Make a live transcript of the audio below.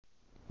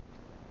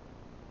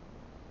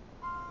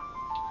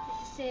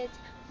it?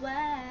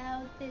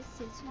 Wow, this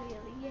is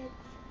really it.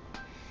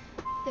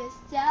 The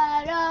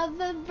start of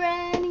a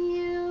brand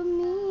new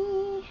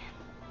me.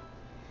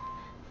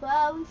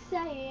 Won't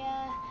say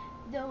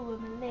though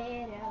I'm a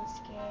little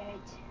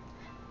scared,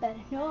 but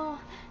I know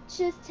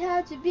just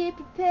how to be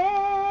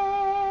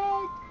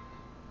prepared.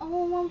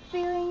 Oh, I'm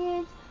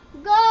feeling it,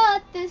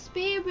 got the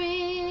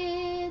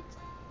spirit.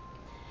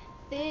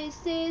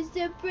 This is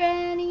the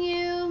brand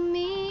new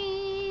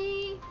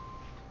me.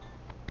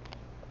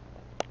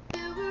 The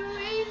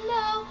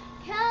rainbow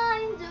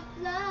kind of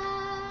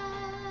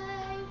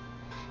life.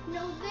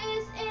 No,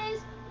 this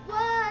is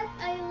what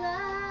I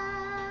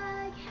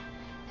like.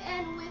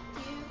 And with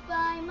you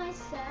by my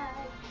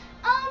side,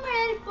 I'm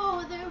ready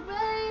for the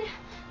ride.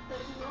 But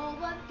I know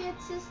what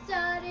gets us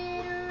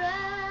started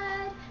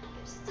right.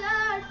 Gotta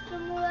start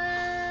from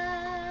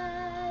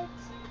what?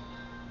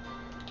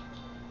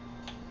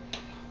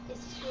 Is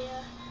it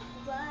real?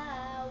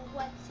 Wow,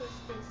 what is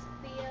this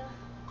feel?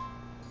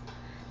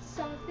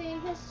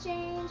 Something has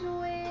changed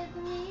with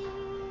me.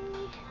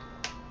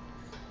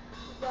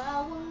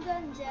 Wow, ang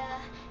ganda.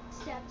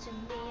 It's up to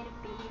me to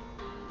be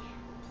free,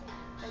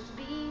 but to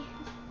be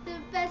the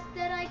best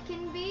that I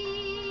can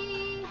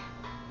be.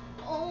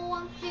 Oh,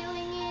 I'm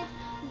feeling it,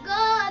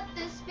 got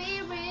the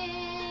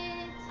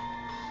spirit.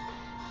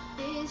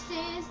 This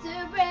is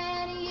the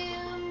brand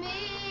new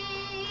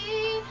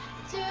me.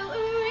 To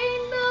a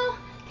rainbow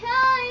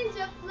kind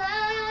of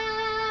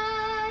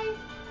life.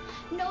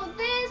 No,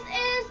 this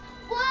is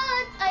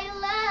what I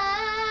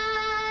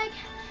like.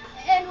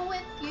 And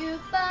with you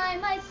by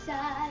my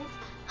side,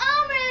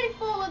 I'm ready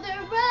for the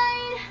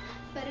ride.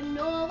 But I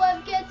know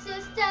what gets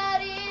us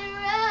started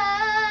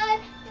right.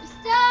 Gotta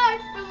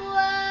start from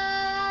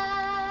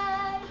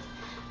what?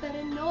 But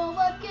I know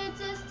what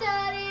gets us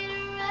started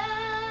right.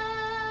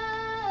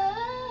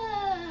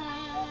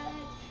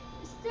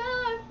 Gotta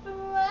start from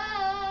what?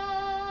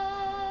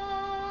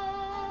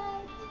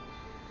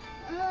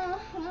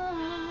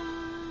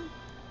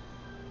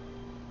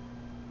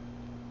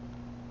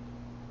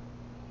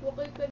 Okay ka